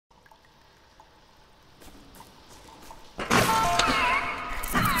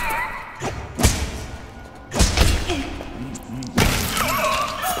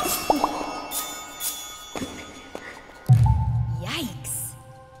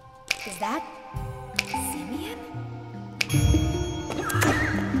Is that Simeon?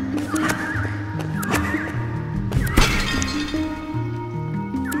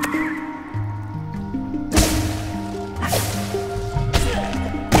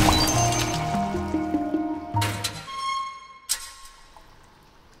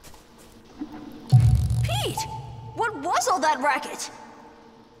 Pete! What was all that racket?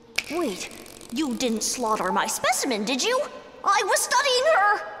 Wait, you didn't slaughter my specimen, did you? I was studying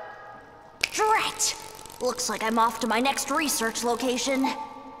her! Drat! Looks like I'm off to my next research location.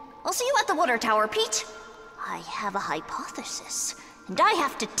 I'll see you at the water tower, Pete. I have a hypothesis, and I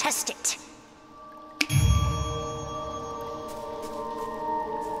have to test it.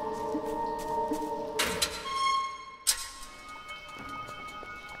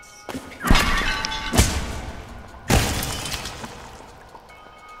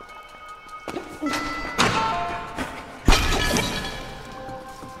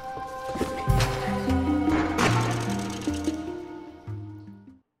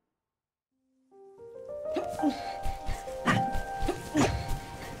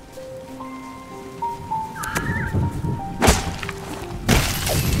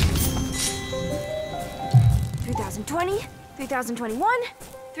 '20, 3021,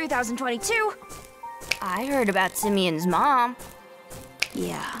 3022. I heard about Simeon's mom.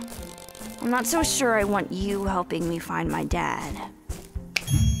 Yeah, I'm not so sure I want you helping me find my dad.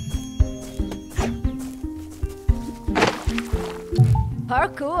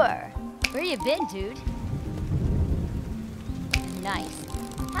 Parkour! Where you been, dude? Nice.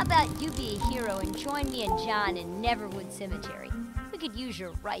 How about you be a hero and join me and John in Neverwood Cemetery? We could use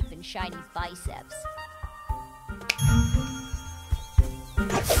your ripe and shiny biceps.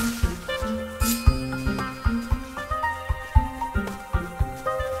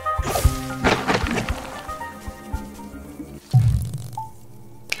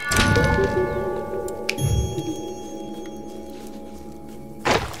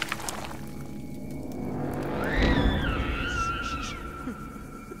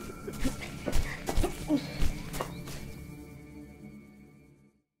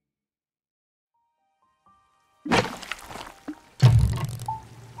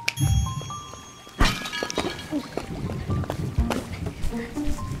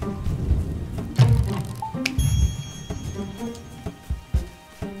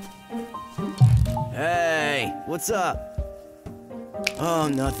 What's up? Oh,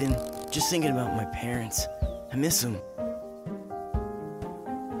 nothing. Just thinking about my parents. I miss them.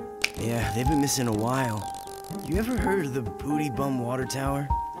 Yeah, they've been missing a while. You ever heard of the Booty Bum Water Tower?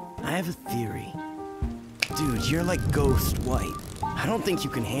 I have a theory. Dude, you're like Ghost White. I don't think you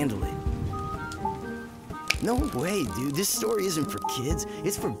can handle it. No way, dude. This story isn't for kids.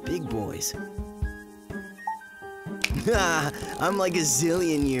 It's for big boys. I'm like a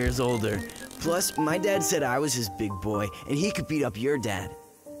zillion years older. Plus, my dad said I was his big boy, and he could beat up your dad.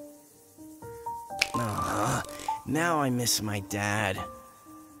 Aw, now I miss my dad.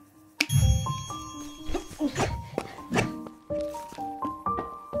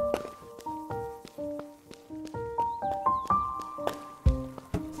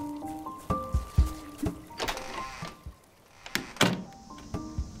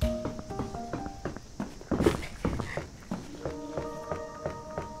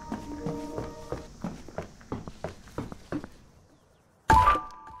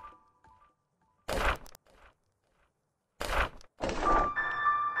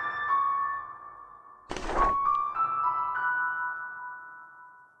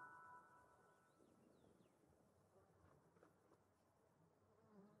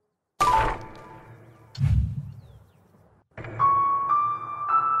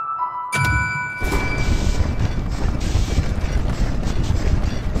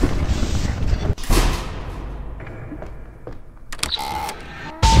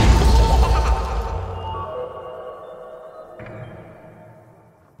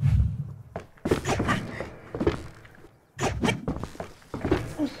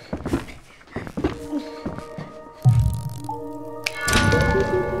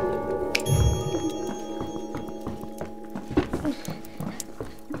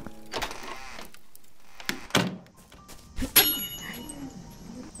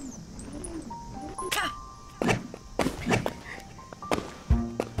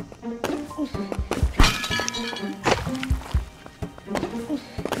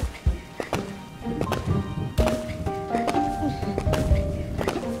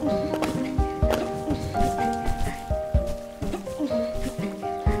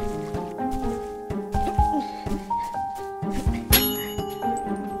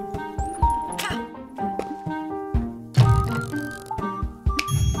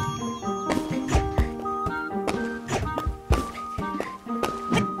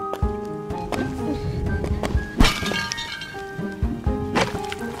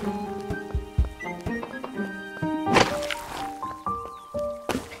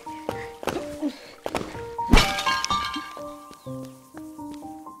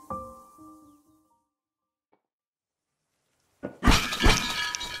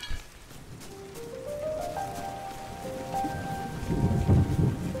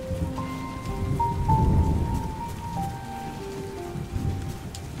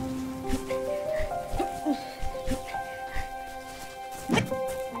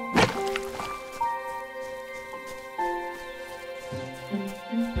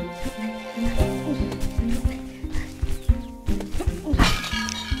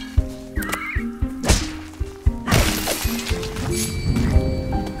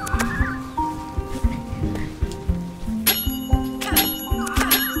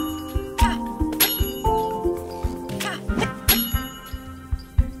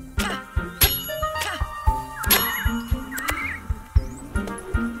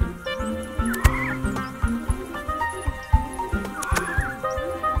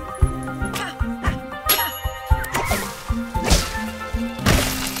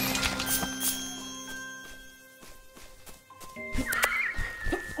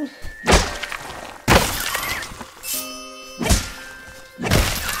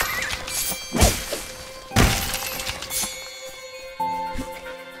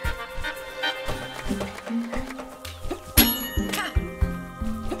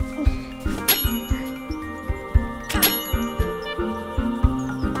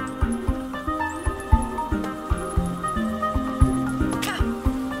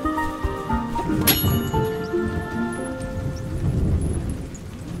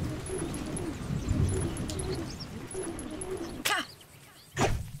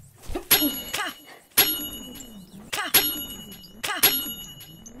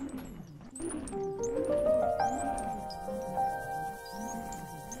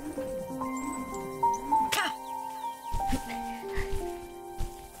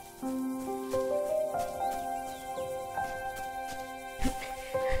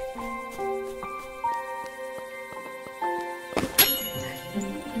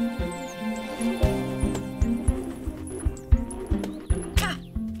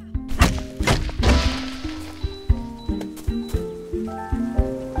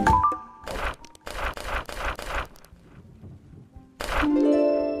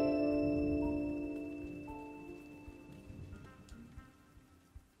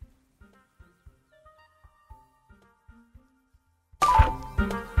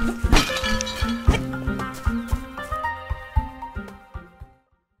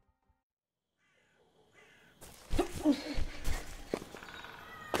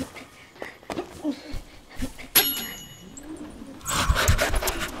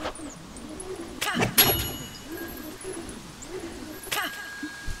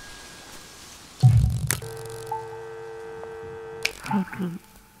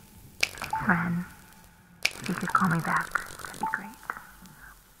 Ren, if you could call me back, that'd be great.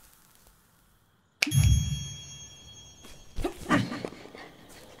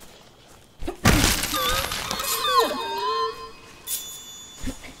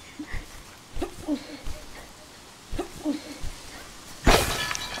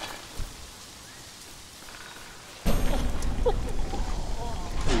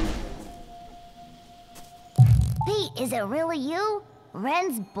 Pete, is it really you?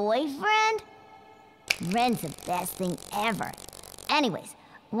 Ren's boyfriend? Ren's the best thing ever. Anyways,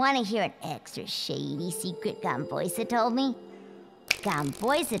 wanna hear an extra shady secret Gamboisa told me?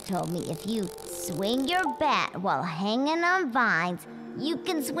 Gamboisa told me if you swing your bat while hanging on vines, you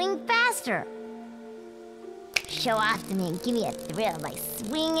can swing faster. Show off to me and give me a thrill by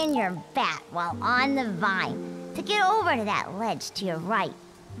swinging your bat while on the vine to get over to that ledge to your right.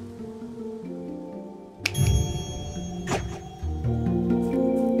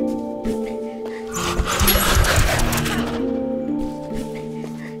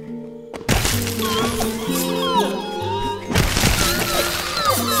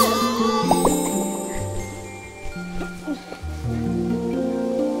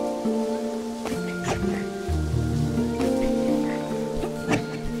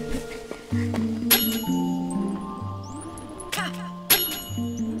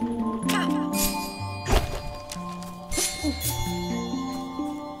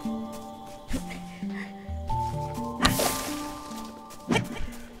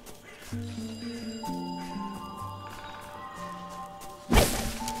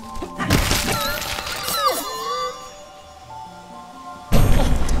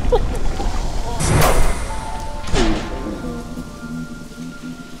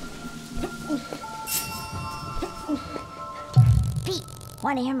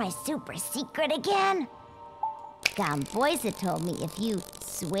 Wanna hear my super secret again? Gamboisa told me if you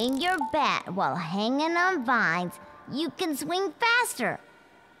swing your bat while hanging on vines, you can swing faster.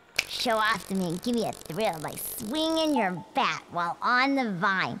 Show off to me and give me a thrill by swinging your bat while on the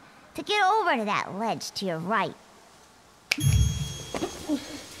vine to get over to that ledge to your right.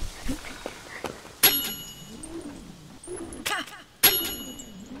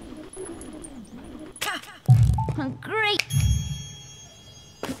 Great!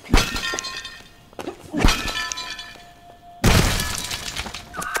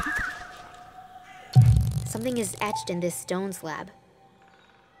 Something is etched in this stone slab.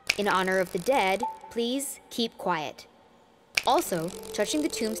 In honor of the dead, please keep quiet. Also, touching the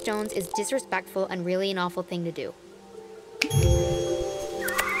tombstones is disrespectful and really an awful thing to do.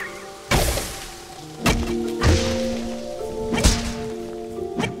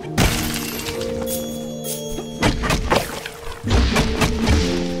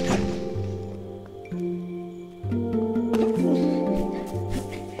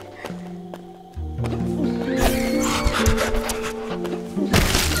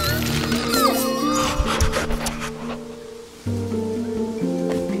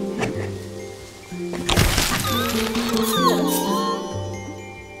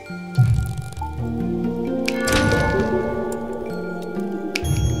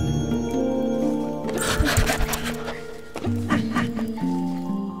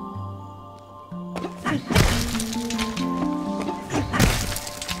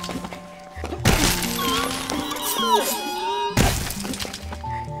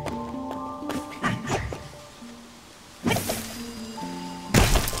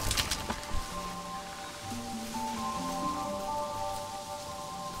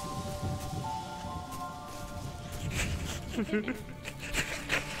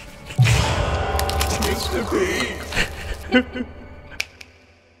 Mr. Peet.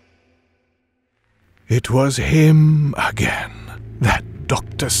 It was him again, that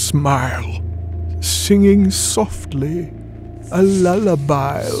Dr. Smile, singing softly a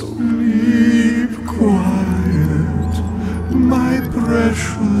lullaby. Sleep quiet, my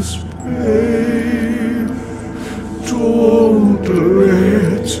precious babe. Don't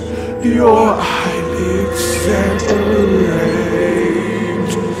let your eyelids separate.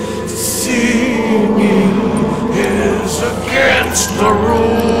 Singing is against the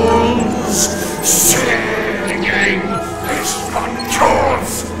rules. Singing is for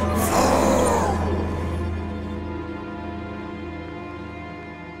truth.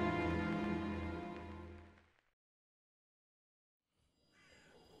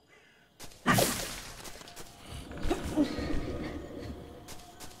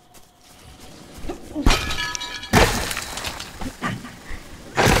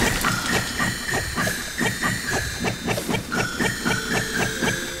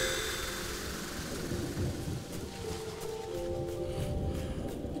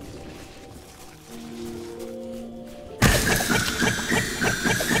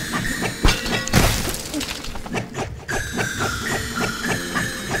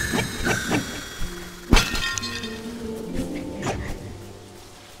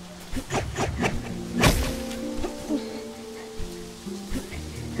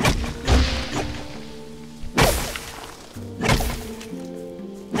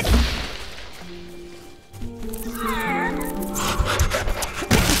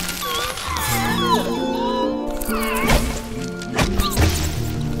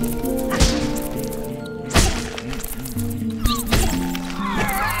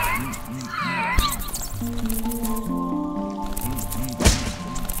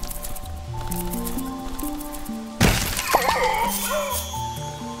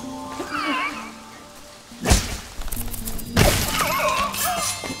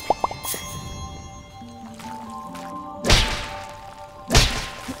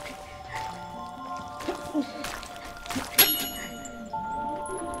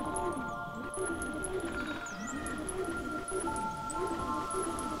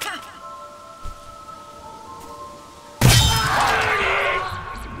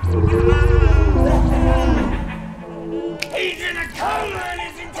 He's in a coma and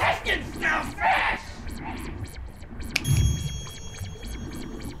his intestines smell fresh!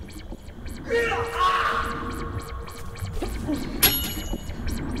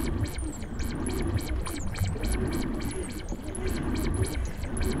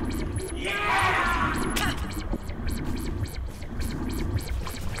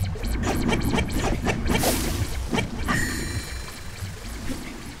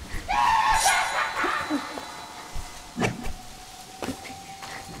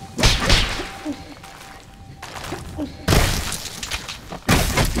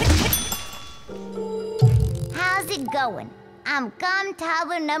 Going. I'm Gum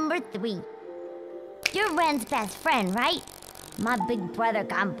Toddler number 3. You're Ren's best friend, right? My big brother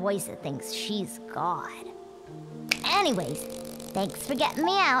Gomboisa thinks she's God. Anyways, thanks for getting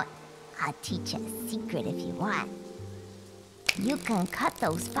me out. I'll teach you a secret if you want. You can cut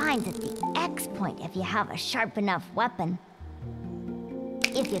those vines at the X point if you have a sharp enough weapon.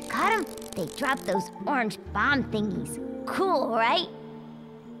 If you cut them, they drop those orange bomb thingies. Cool, right?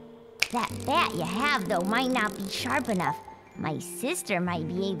 That bat you have, though, might not be sharp enough. My sister might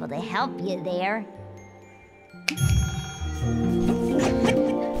be able to help you there.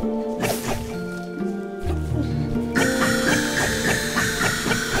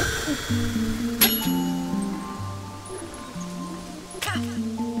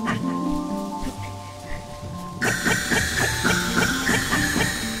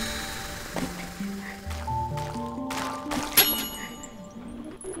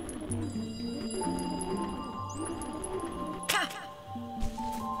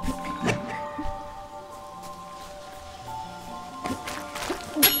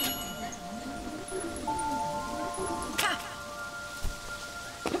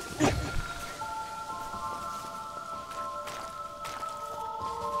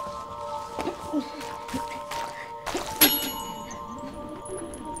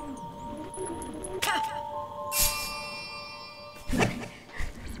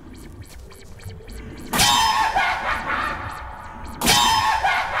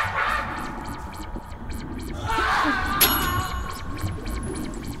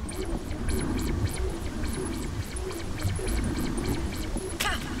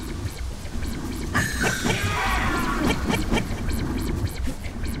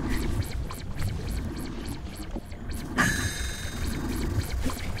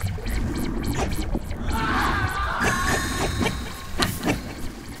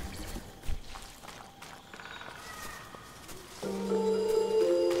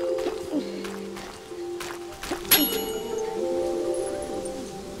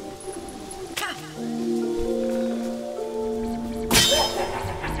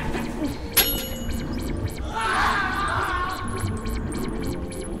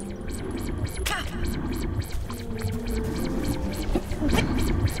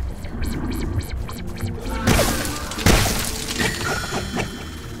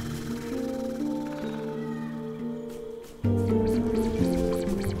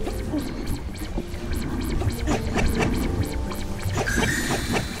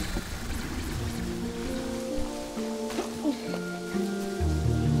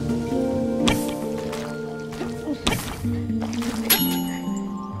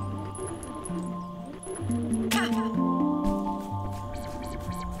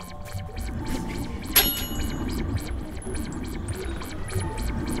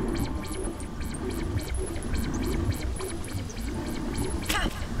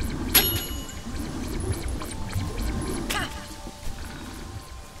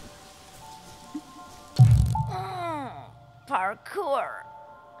 Parkour.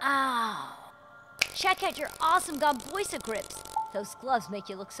 Ow. Check out your awesome Gomboisa grips. Those gloves make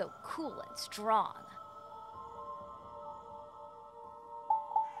you look so cool and strong.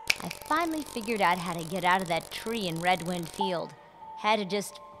 I finally figured out how to get out of that tree in Redwind Field. Had to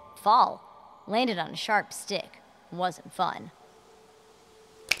just fall. Landed on a sharp stick. Wasn't fun.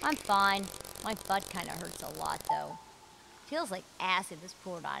 I'm fine. My butt kinda hurts a lot, though. Feels like acid was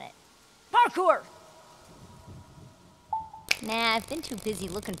poured on it. Parkour! Nah, I've been too busy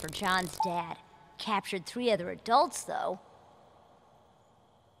looking for John's dad. Captured 3 other adults, though.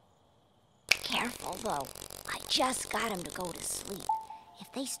 Careful, though. I just got him to go to sleep.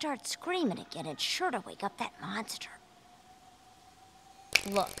 If they start screaming again, it's sure to wake up that monster.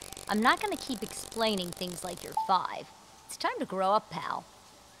 Look, I'm not gonna keep explaining things like you're 5. It's time to grow up, pal.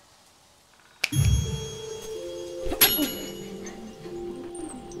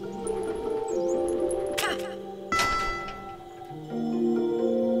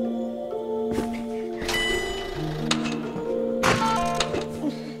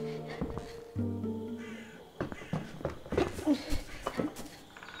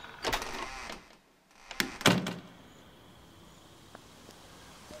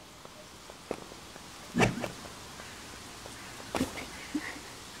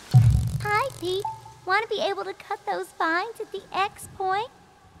 Pete, want to be able to cut those vines at the X point?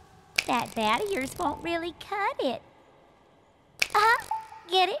 That bat of yours won't really cut it.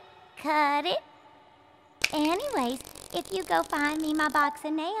 Get it? Cut it? Anyways, if you go find me my box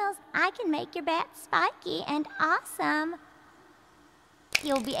of nails, I can make your bat spiky and awesome.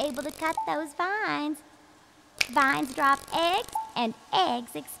 You'll be able to cut those vines. Vines drop eggs, and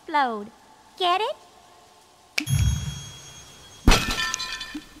eggs explode. Get it?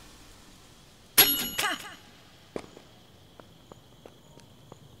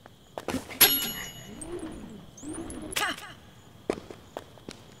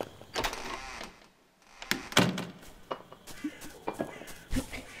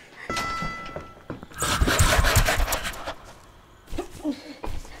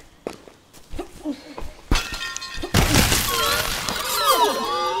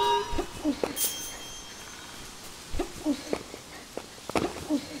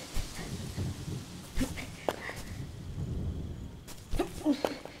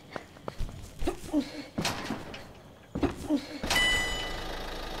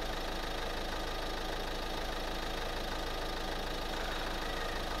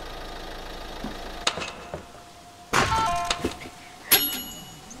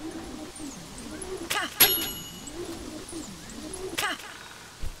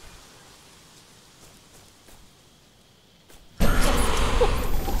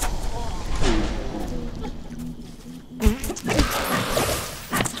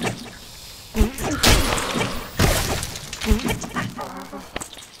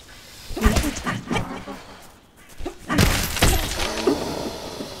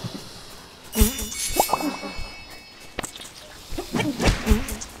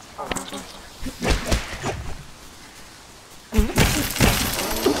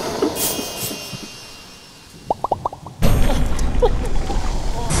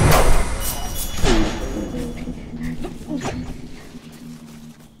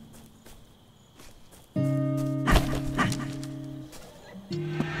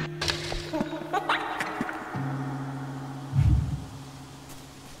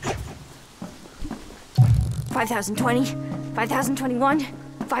 $5,020, $5,021,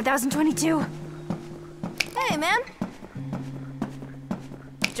 $5,022. Hey, man.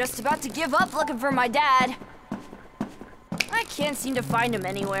 Just about to give up looking for my dad. I can't seem to find him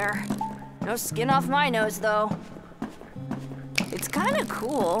anywhere. No skin off my nose, though. It's kinda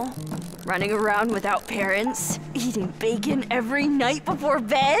cool, running around without parents, eating bacon every night before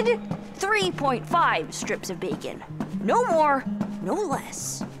bed. 3.5 strips of bacon. No more, no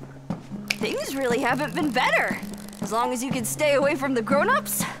less. Things really haven't been better. As long as you can stay away from the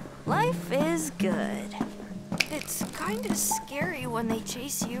grown-ups, life is good. It's kinda scary when they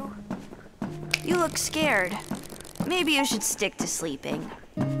chase you. You look scared. Maybe you should stick to sleeping.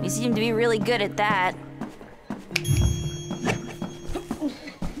 You seem to be really good at that.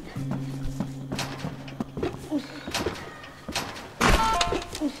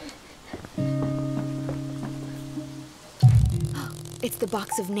 It's the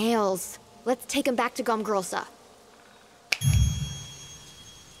box of nails. Let's take him back to Gomgrosa.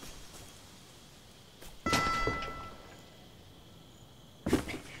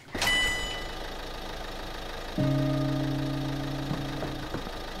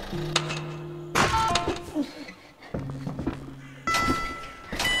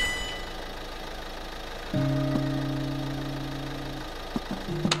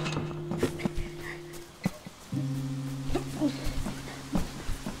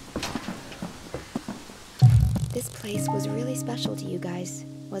 This place was really special to you guys,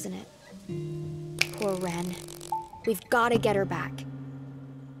 wasn't it? Poor Ren. We've got to get her back.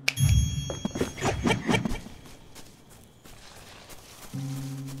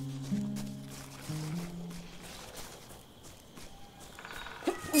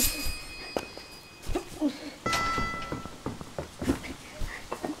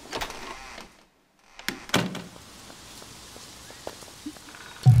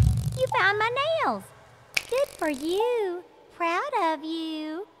 You found my nails. Good for you. Proud of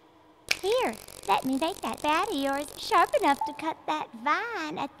you. Here, let me make that bat of yours sharp enough to cut that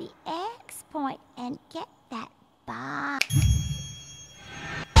vine at the X point and get that bomb.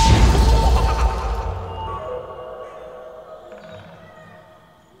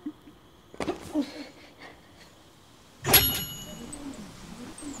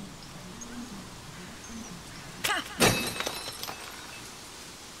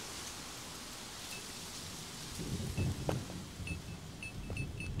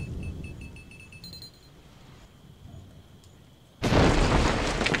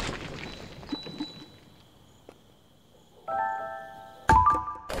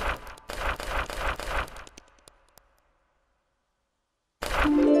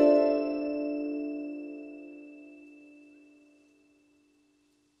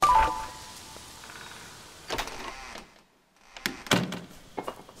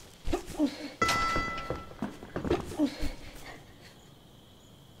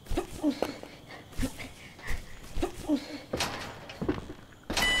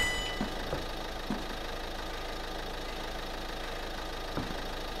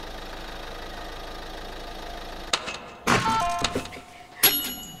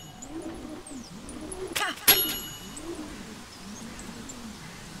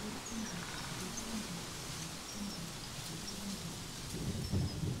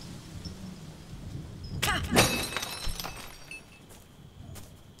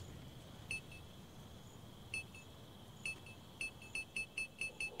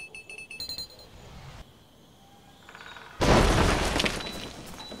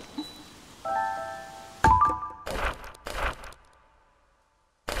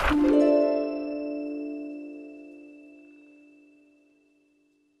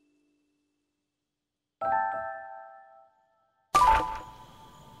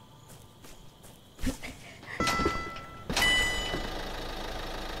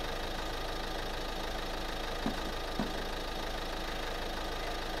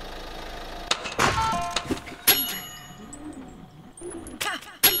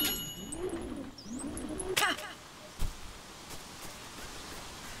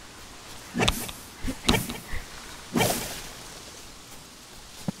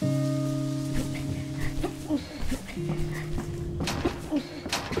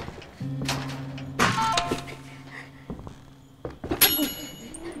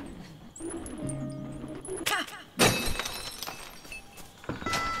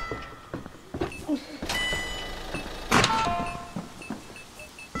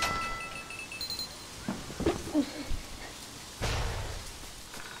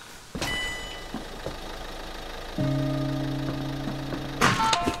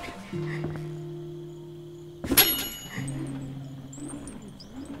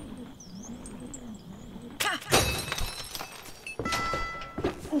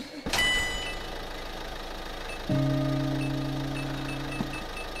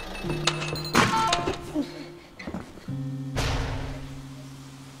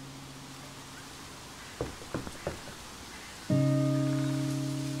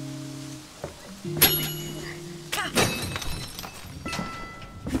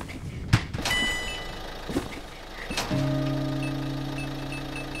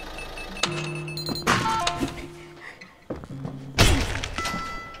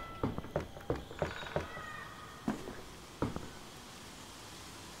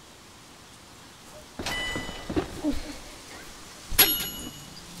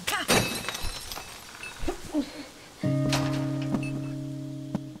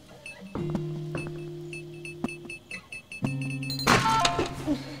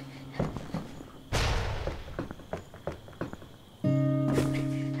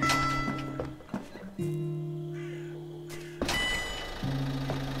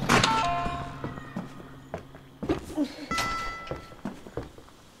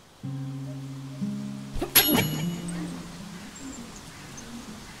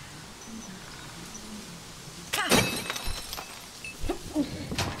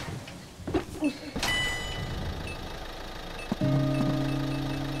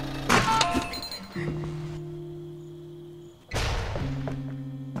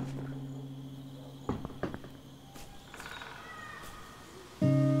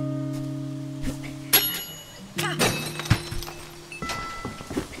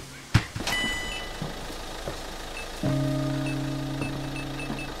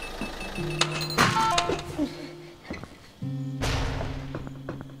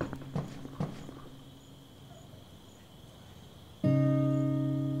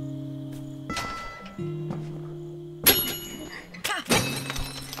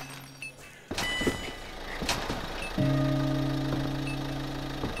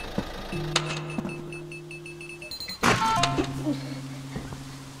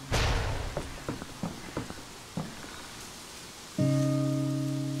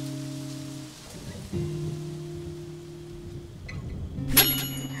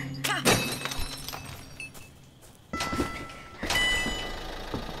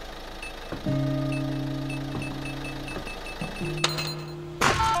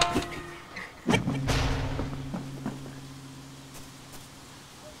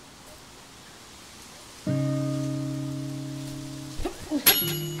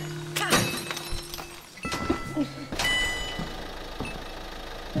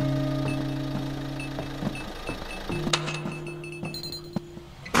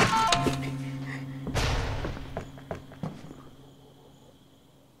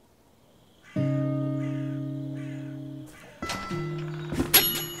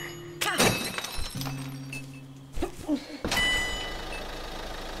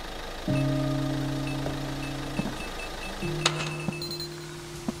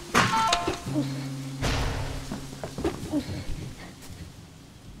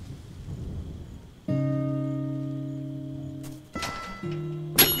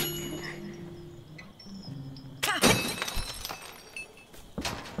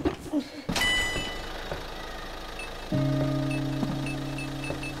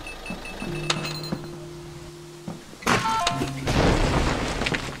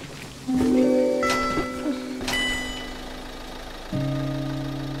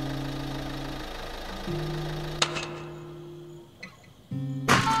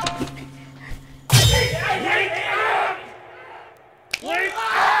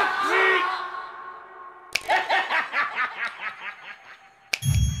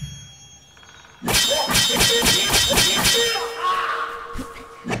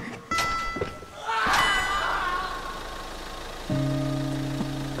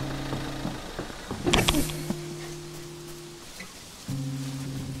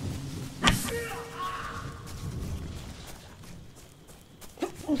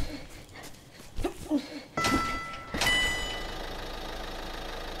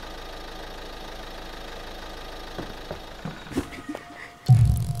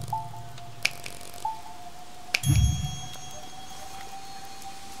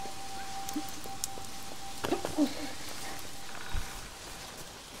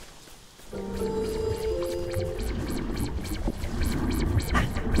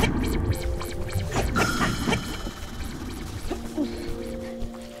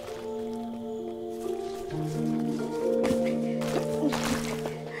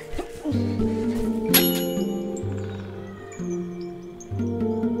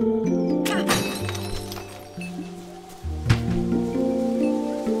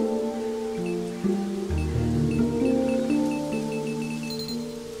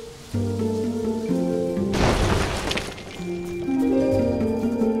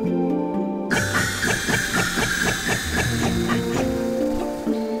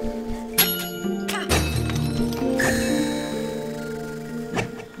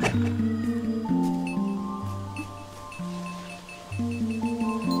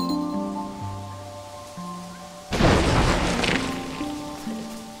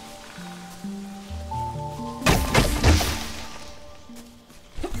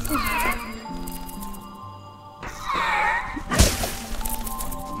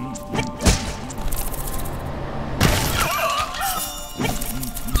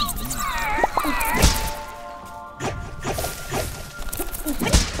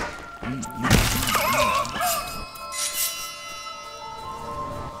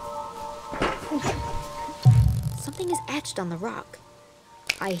 On the rock.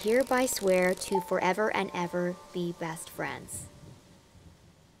 I hereby swear to forever and ever be best friends.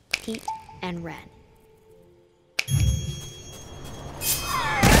 Peet and Ren.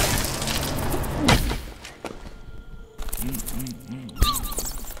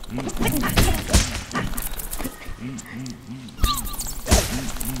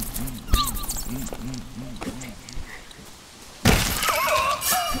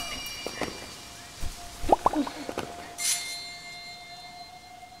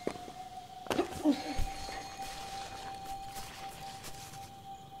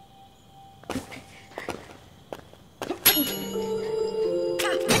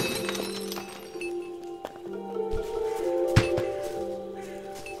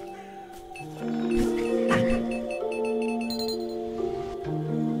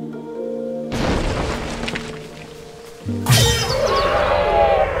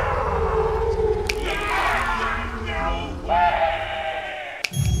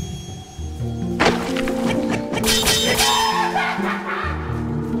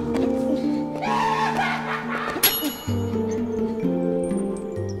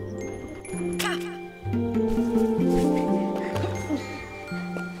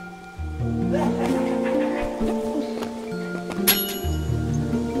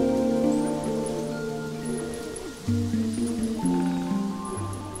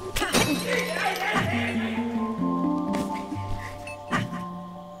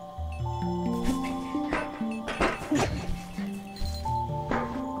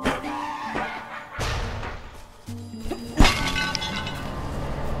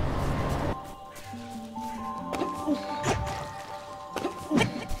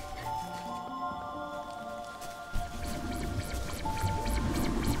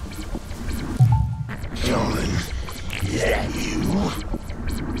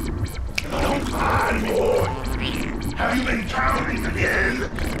 again?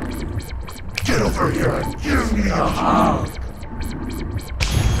 Get over here and give me a hug!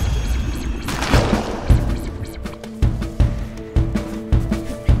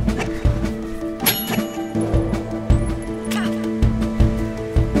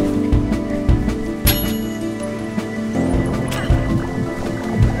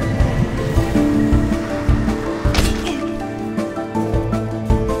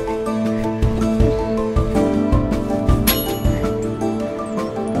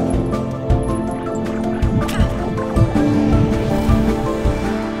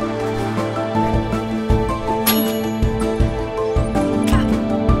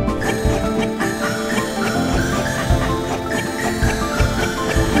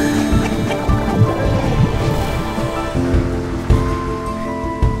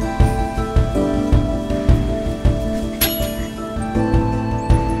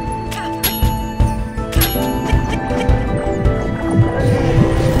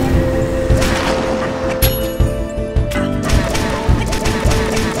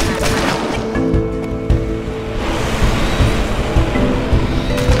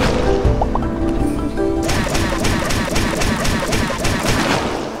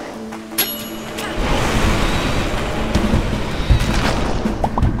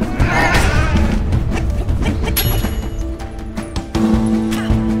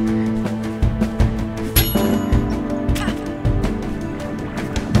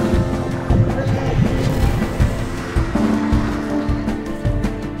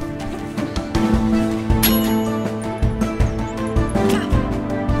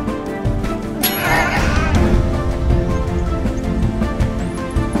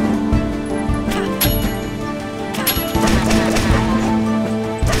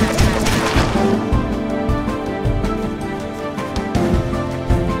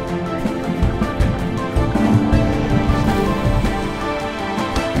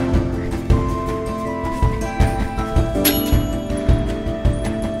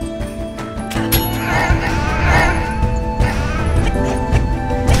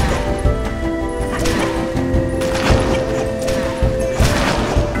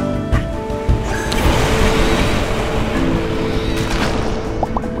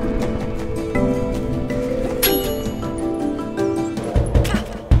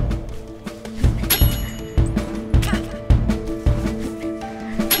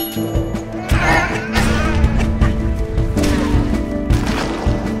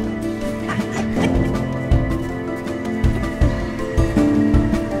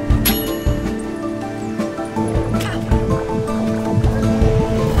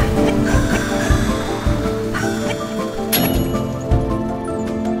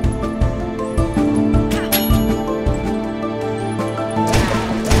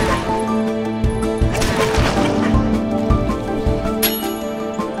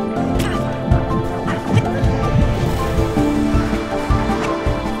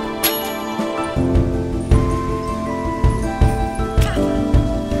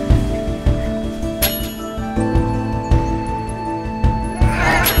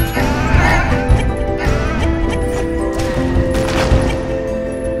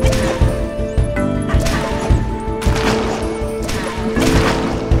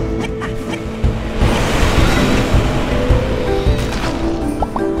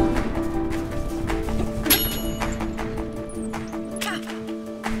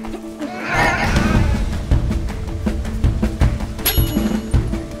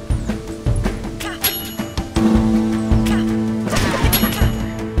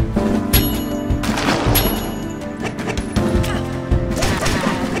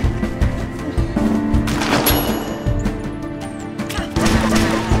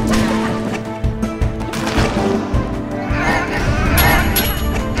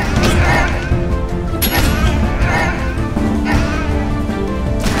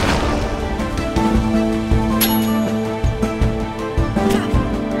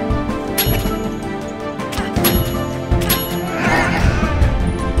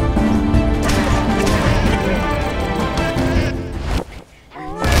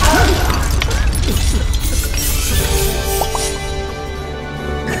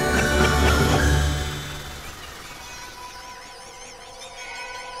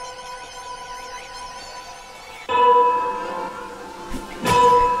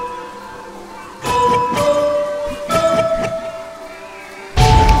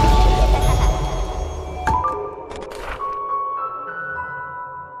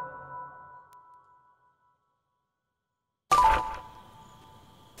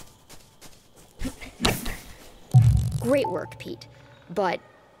 Great work, Pete. But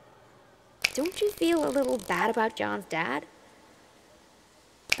don't you feel a little bad about John's dad?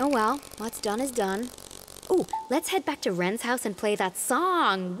 Oh well, what's done is done. Ooh, let's head back to Ren's house and play that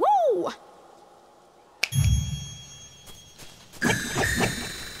song. Woo!